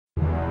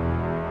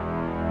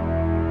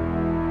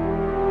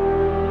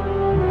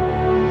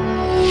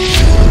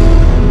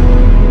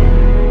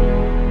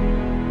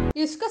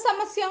ఇసుక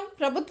సమస్య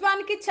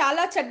ప్రభుత్వానికి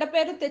చాలా చెడ్డ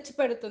పేరు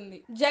తెచ్చిపెడుతుంది.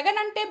 జగన్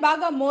అంటే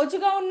బాగా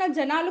మోజుగా ఉన్న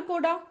జనాలు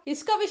కూడా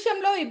ఇసుక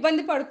విషయంలో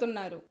ఇబ్బంది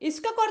పడుతున్నారు.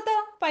 ఇసుక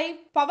కొరతపై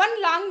పవన్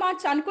లాంగ్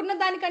మార్చ్ అనుకున్న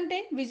దానికంటే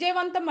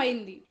విజయవంతం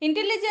అయింది.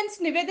 ఇంటెలిజెన్స్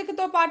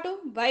నివేదికతో పాటు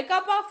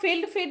వైకాపా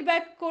ఫీల్డ్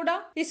ఫీడ్బ్యాక్ కూడా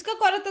ఇసుక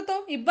కొరతతో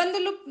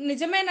ఇబ్బందులు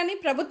నిజమేనని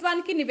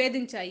ప్రభుత్వానికి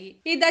నివేదించాయి.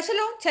 ఈ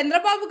దశలో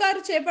చంద్రబాబు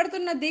గారు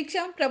చేపడుతున్న దీక్ష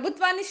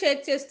ప్రభుత్వాన్ని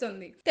షేక్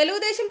చేస్తుంది.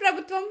 తెలుగుదేశం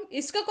ప్రభుత్వం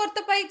ఇసుక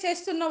కొరతపై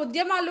చేస్తున్న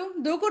ఉద్యమాలు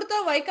దూకుడుతో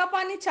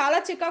వైకాపాని చాలా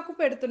చికాకు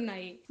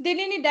పెడుతున్నాయి.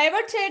 దీనిని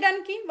డైవర్ట్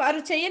చేయడానికి వారు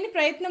చేయని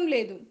ప్రయత్నం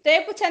లేదు.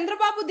 రేపు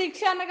చంద్రబాబు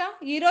దీక్ష అనగా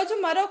ఈ రోజు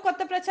మరో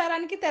కొత్త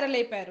ప్రచారానికి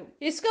తెరలేపారు.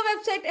 ఇసుక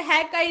వెబ్సైట్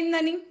హ్యాక్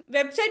అయిందని,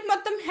 వెబ్సైట్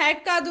మొత్తం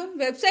హ్యాక్ కాదు,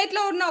 వెబ్సైట్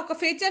లో ఉన్న ఒక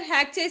ఫీచర్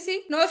హ్యాక్ చేసి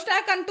నో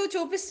స్టాక్ అంటూ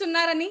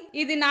చూపిస్తున్నారని,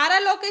 ఇది నారా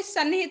లోకేష్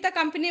సన్నిహిత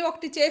కంపెనీ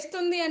ఒకటి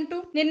చేస్తుంది అంటూ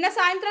నిన్న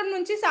సాయంత్రం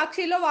నుంచి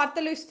సాక్షిలో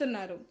వార్తలు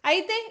ఇస్తున్నారు.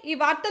 అయితే ఈ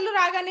వార్తలు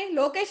రాగానే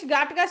లోకేష్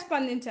ఘాటుగా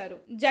స్పందించారు.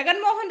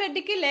 జగన్మోహన్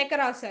రెడ్డికి లేఖ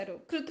రాశారు.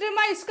 కృత్రిమ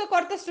ఇసుక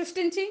కొరత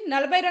సృష్టించి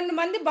 42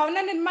 మంది భవన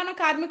నిర్మాణ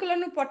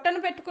కార్మికులను పొట్టన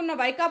పెట్టుకున్న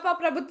వైకాపా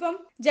ప్రభుత్వం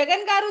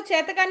జగన్ గారు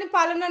చేతకాని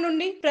పాలన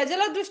నుండి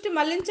ప్రజల దృష్టి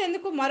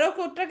మళ్లించేందుకు మరో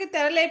కుట్రకి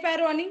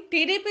తెరలేపారు అని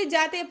టీడీపీ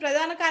జాతీయ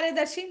ప్రధాన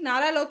కార్యదర్శి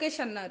నారా లోకేష్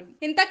అన్నారు.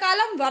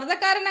 ఇంతకాలం వరద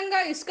కారణంగా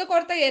ఇసుక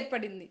కొరత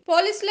ఏర్పడింది.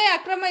 పోలీసులే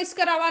అక్రమ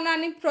ఇసుక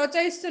రవాణాని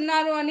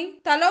ప్రోత్సహిస్తున్నారు అని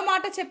తలో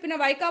మాట చెప్పిన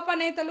వైకాపా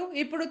నేతలు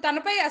ఇప్పుడు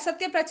తనపై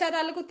అసత్య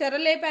ప్రచారాలకు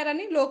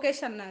తెరలేపారని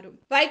లోకేష్ అన్నారు.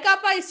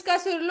 వైకాపా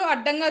ఇసుకాసురులు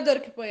అడ్డంగా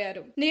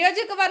దొరికిపోయారు.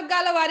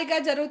 నియోజకవర్గాల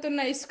వారీగా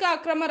జరుగుతున్న ఇసుక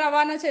అక్రమ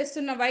రవాణా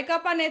చేస్తున్న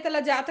వైకాపా నేతల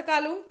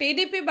జాతకాలు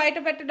టీడీపీ బయట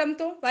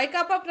పెట్టడంతో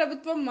వైకాపా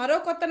ప్రభుత్వం మరో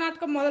కొత్త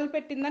నాటకం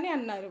మొదలుపెట్టిందని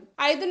అన్నారు.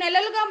 5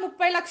 నెలలుగా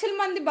 30 లక్షల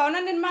మంది భవన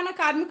నిర్మాణ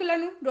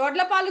కార్మికులను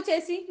రోడ్ల పాలు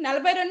చేసి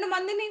 42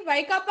 మందిని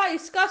వైకాపా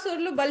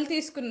ఇసుకాసురులు బలి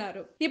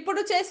తీసుకున్నారు.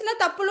 ఇప్పుడు చేసిన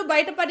తప్పులు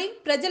బయటపడి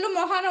ప్రజలు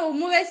మొహాన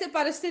ఉమ్ము వేసే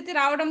పరిస్థితి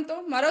రావడంతో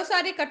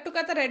మరోసారి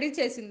కట్టుకథ రెడీ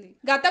చేసింది.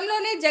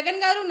 గతంలోనే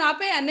జగన్ గారు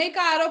నాపై అనేక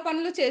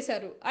ఆరోపణలు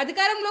చేశారు.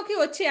 అధికారంలోకి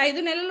వచ్చి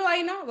 5 నెలలు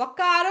అయినా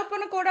ఒక్క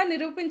ఆరోపణ కూడా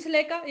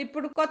నిరూపించలేక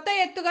ఇప్పుడు కొత్త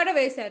ఎత్తుగడ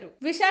వేశారు.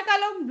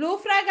 విశాఖలో బ్లూ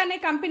ఫ్రాగ్ అనే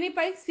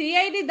కంపెనీపై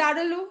సిఐడి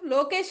దాడులు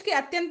లోకేష్ కి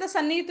అత్యంత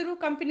సన్నిహితుడు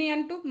కంపెనీ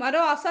అంటూ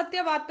మరో అసత్య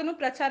వార్తను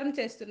ప్రచారం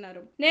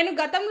చేస్తున్నారు. నేను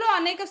గతంలో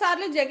అనేక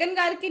సార్లు జగన్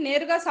గారికి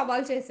నేరుగా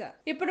సవాల్ చేశా.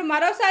 ఇప్పుడు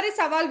మరోసారి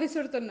సవాల్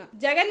విసురుతున్నా.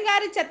 జగన్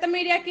గారి చెత్త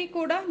మీడియాకి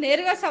కూడా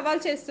నేరుగా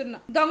సవాల్ చేస్తున్నా.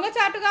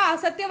 దొంగచాటుగా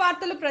అసత్య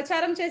వార్తలు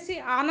ప్రచారం చేసి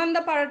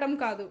ఆనందపడటం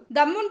కాదు.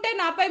 దమ్ముంటే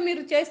నాపై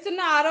మీరు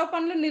చేస్తున్న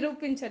ఆరోపణలు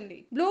నిరూపించండి.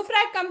 బ్లూ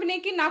ఫ్రాగ్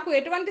కంపెనీకి నాకు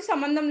ఎటువంటి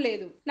సంబంధం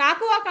లేదు.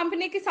 నాకు ఆ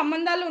కంపెనీకి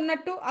సంబంధాలు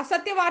ఉన్నట్టు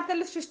అసత్య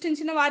వార్తలు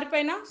సృష్టించిన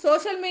వారిపైన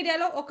సోషల్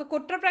మీడియాలో ఒక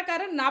కుట్ర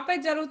ప్రకారం నాపై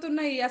జరుగుతున్న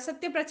ఈ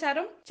అసత్య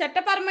ప్రచారం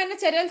చట్టపరమైన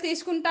చర్యలు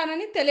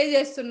తీసుకుంటానని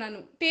తెలియజేస్తున్నాను.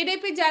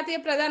 టీడీపీ జాతీయ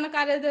ప్రధాన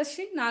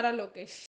కార్యదర్శి నారా లోకేష్.